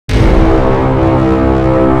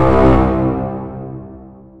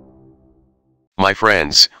Hi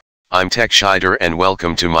friends, I'm TechShider and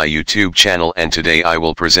welcome to my YouTube channel, and today I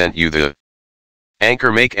will present you the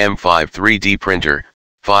AnkerMake M5 3D printer,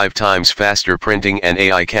 5 times faster printing and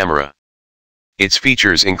AI camera. Its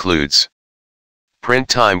features includes print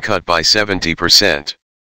time cut by 70%,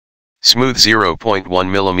 smooth 0.1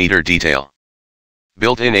 mm detail,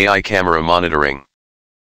 built-in AI camera monitoring,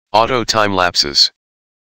 auto time-lapses,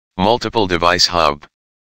 multiple device hub.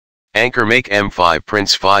 AnkerMake M5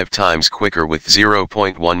 prints 5 times quicker with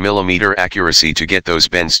 0.1 mm accuracy to get those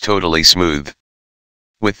bends totally smooth.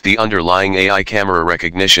 With the underlying AI camera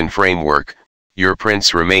recognition framework, your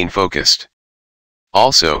prints remain focused.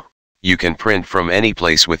 Also, you can print from any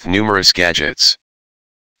place with numerous gadgets.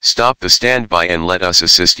 Stop the standby and let us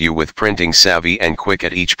assist you with printing savvy and quick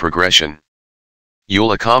at each progression.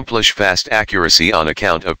 You'll accomplish fast accuracy on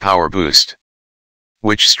account of Power Boost,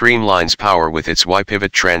 which streamlines power with its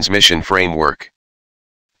Y-pivot transmission framework.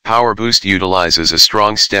 Power Boost utilizes a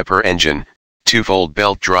strong stepper engine, two-fold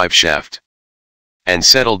belt drive shaft, and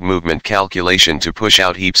settled movement calculation to push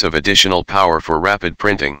out heaps of additional power for rapid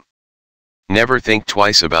printing. Never think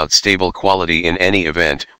twice about stable quality in any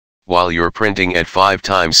event, while you're printing at 5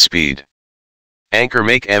 times speed.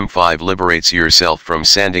 AnkerMake M5 liberates yourself from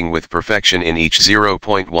sanding with perfection in each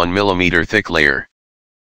 0.1 mm thick layer.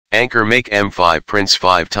 AnkerMake M5 prints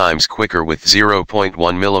 5 times quicker with 0.1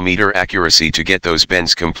 mm accuracy to get those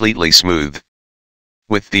bends completely smooth.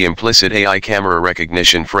 With the implicit AI camera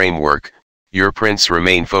recognition framework, your prints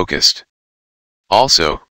remain focused.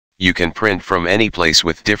 Also, you can print from any place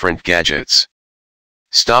with different gadgets.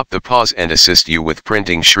 Stop the pause and assist you with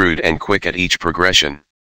printing shrewd and quick at each progression.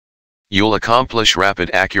 You'll accomplish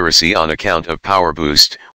rapid accuracy on account of Power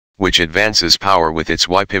Boost, which advances power with its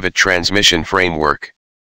Y-pivot transmission framework.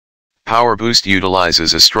 Power Boost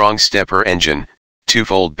utilizes a strong stepper engine,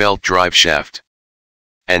 two-fold belt drive shaft,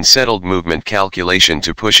 and settled movement calculation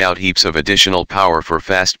to push out heaps of additional power for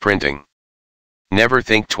fast printing. Never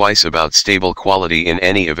think twice about stable quality in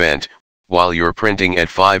any event, while you're printing at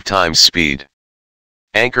 5 times speed.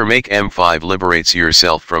 AnkerMake M5 liberates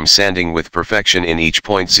yourself from sanding with perfection in each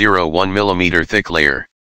 0.01 mm thick layer.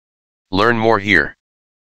 Learn more here.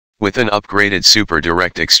 With an upgraded super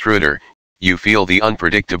direct extruder, you feel the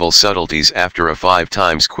unpredictable subtleties after a 5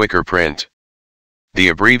 times quicker print. The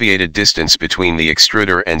abbreviated distance between the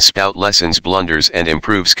extruder and spout lessens blunders and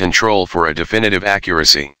improves control for a definitive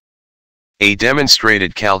accuracy. A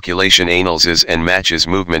demonstrated calculation analyzes and matches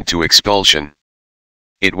movement to expulsion.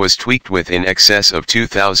 It was tweaked with in excess of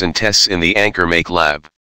 2,000 tests in the AnkerMake lab.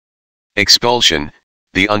 Expulsion,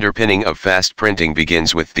 the underpinning of fast printing,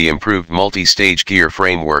 begins with the improved multi-stage gear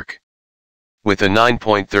framework. With a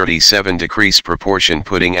 9.37 decrease proportion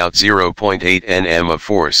putting out 0.8 Nm of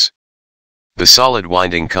force. The solid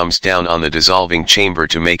winding comes down on the dissolving chamber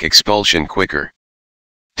to make expulsion quicker.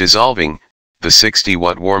 Dissolving, the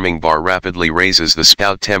 60-watt warming bar rapidly raises the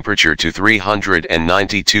spout temperature to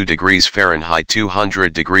 392 degrees Fahrenheit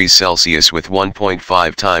 200 degrees Celsius with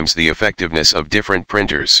 1.5 times the effectiveness of different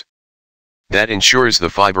printers. That ensures the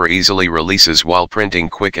fiber easily releases while printing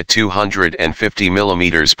quick at 250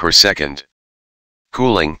 mm per second.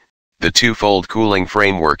 Cooling, the two-fold cooling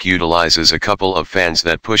framework utilizes a couple of fans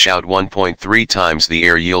that push out 1.3 times the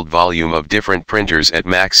air yield volume of different printers at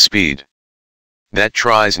max speed. That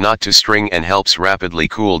tries not to string and helps rapidly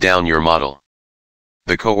cool down your model.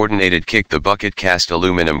 The coordinated kick-the-bucket cast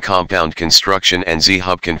aluminum compound construction and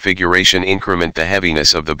Z-hub configuration increment the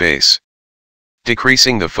heaviness of the base,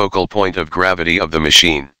 decreasing the focal point of gravity of the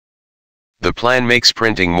machine. The plan makes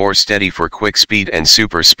printing more steady for quick speed and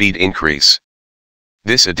super speed increase.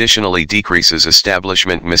 This additionally decreases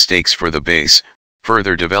establishment mistakes for the base,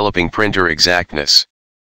 further developing printer exactness.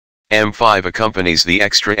 M5 accompanies the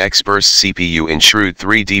extra X-Burst CPU in shrewd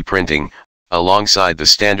 3D printing, alongside the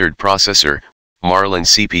standard processor, Marlin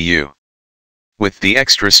CPU. With the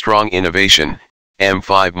extra strong innovation,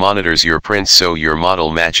 M5 monitors your prints so your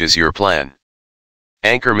model matches your plan.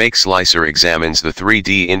 AnkerMake Slicer examines the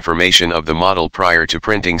 3D information of the model prior to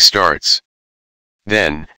printing starts.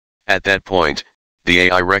 Then, at that point, the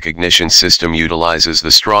AI recognition system utilizes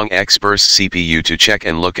the strong X-Burst CPU to check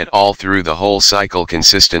and look at all through the whole cycle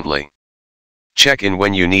consistently. Check in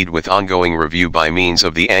when you need with ongoing review by means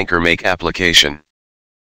of the AnkerMake application.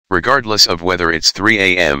 Regardless of whether it's 3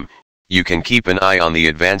 a.m., you can keep an eye on the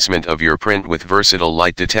advancement of your print with versatile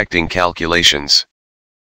light detecting calculations.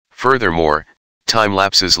 Furthermore,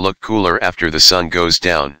 time-lapses look cooler after the sun goes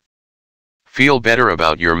down. Feel better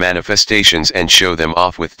about your manifestations and show them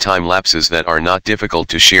off with time-lapses that are not difficult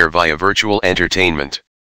to share via virtual entertainment.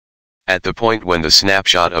 At the point when the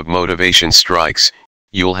snapshot of motivation strikes,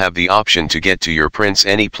 you'll have the option to get to your prints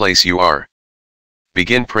any place you are.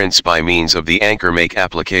 Begin prints by means of the AnkerMake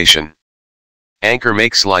application.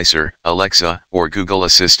 AnkerMake Slicer, Alexa, or Google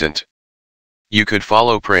Assistant. You could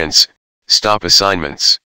follow prints, stop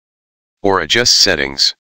assignments, or adjust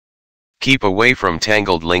settings. Keep away from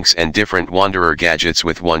tangled links and different wanderer gadgets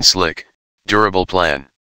with one slick, durable plan.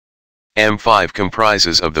 M5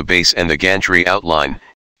 comprises of the base and the gantry outline,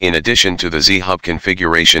 in addition to the Z-hub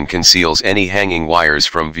configuration conceals any hanging wires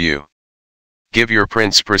from view. Give your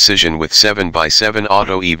prints precision with 7x7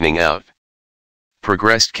 auto evening out.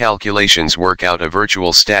 Progressed calculations work out a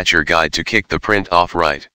virtual stature guide to kick the print off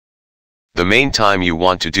right. The main time you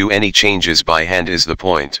want to do any changes by hand is the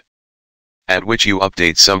point at which you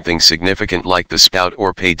update something significant like the spout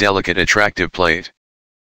or pay delicate attractive plate.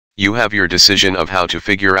 You have your decision of how to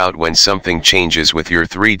figure out when something changes with your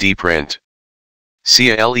 3D print.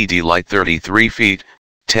 See a LED light 33 feet,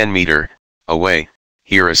 10 meter, away,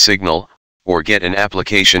 hear a signal, or get an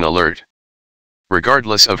application alert.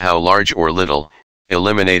 Regardless of how large or little,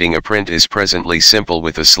 eliminating a print is presently simple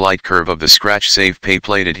with a slight curve of the scratch-safe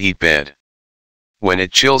pay-plated heat bed. When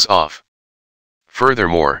it chills off.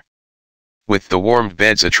 Furthermore, with the warmed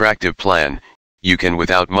bed's attractive plan, you can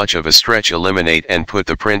without much of a stretch eliminate and put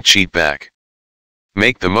the print sheet back.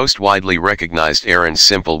 Make the most widely recognized errands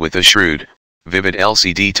simple with a shrewd, vivid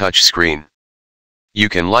LCD touchscreen. You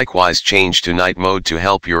can likewise change to night mode to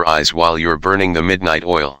help your eyes while you're burning the midnight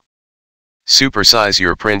oil. Supersize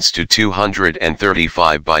your prints to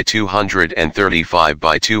 235 by 235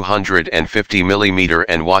 by 250 mm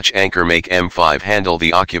and watch AnkerMake M5 handle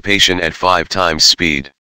the occupation at 5 times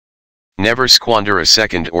speed. Never squander a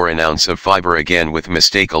second or an ounce of fiber again with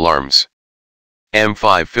mistake alarms.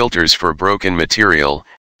 M5 filters for broken material,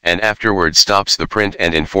 and afterward stops the print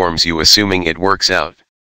and informs you assuming it works out.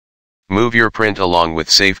 Move your print along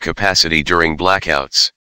with safe capacity during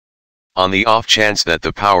blackouts. On the off chance that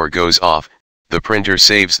the power goes off, the printer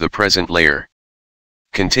saves the present layer.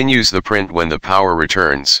 Continues the print when the power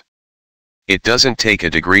returns. It doesn't take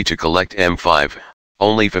a degree to collect M5.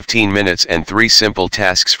 Only 15 minutes and 3 simple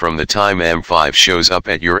tasks from the time M5 shows up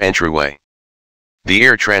at your entryway. The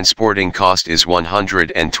air transporting cost is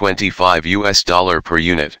 $125 per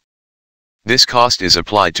unit. This cost is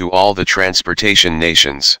applied to all the transportation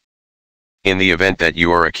nations. In the event that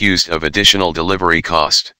you are accused of additional delivery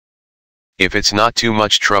cost. If it's not too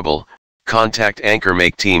much trouble, contact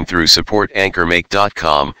AnkerMake team through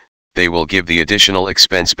support@ankermake.com, they will give the additional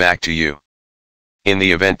expense back to you. In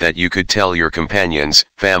the event that you could tell your companions,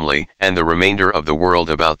 family, and the remainder of the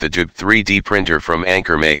world about the dupe 3D printer from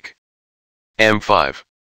AnkerMake M5.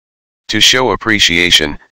 To show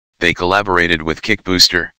appreciation, they collaborated with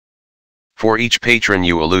Kickbooster. For each patron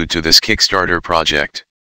you allude to this Kickstarter project,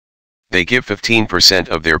 they give 15%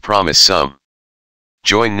 of their promised sum.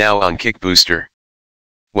 Join now on Kickbooster.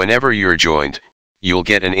 Whenever you're joined, you'll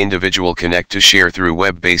get an individual connect to share through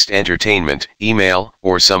web-based entertainment, email,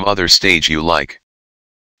 or some other stage you like.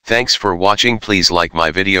 Thanks for watching. Please like my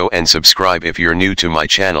video and subscribe if you're new to my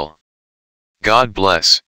channel. God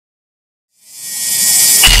bless.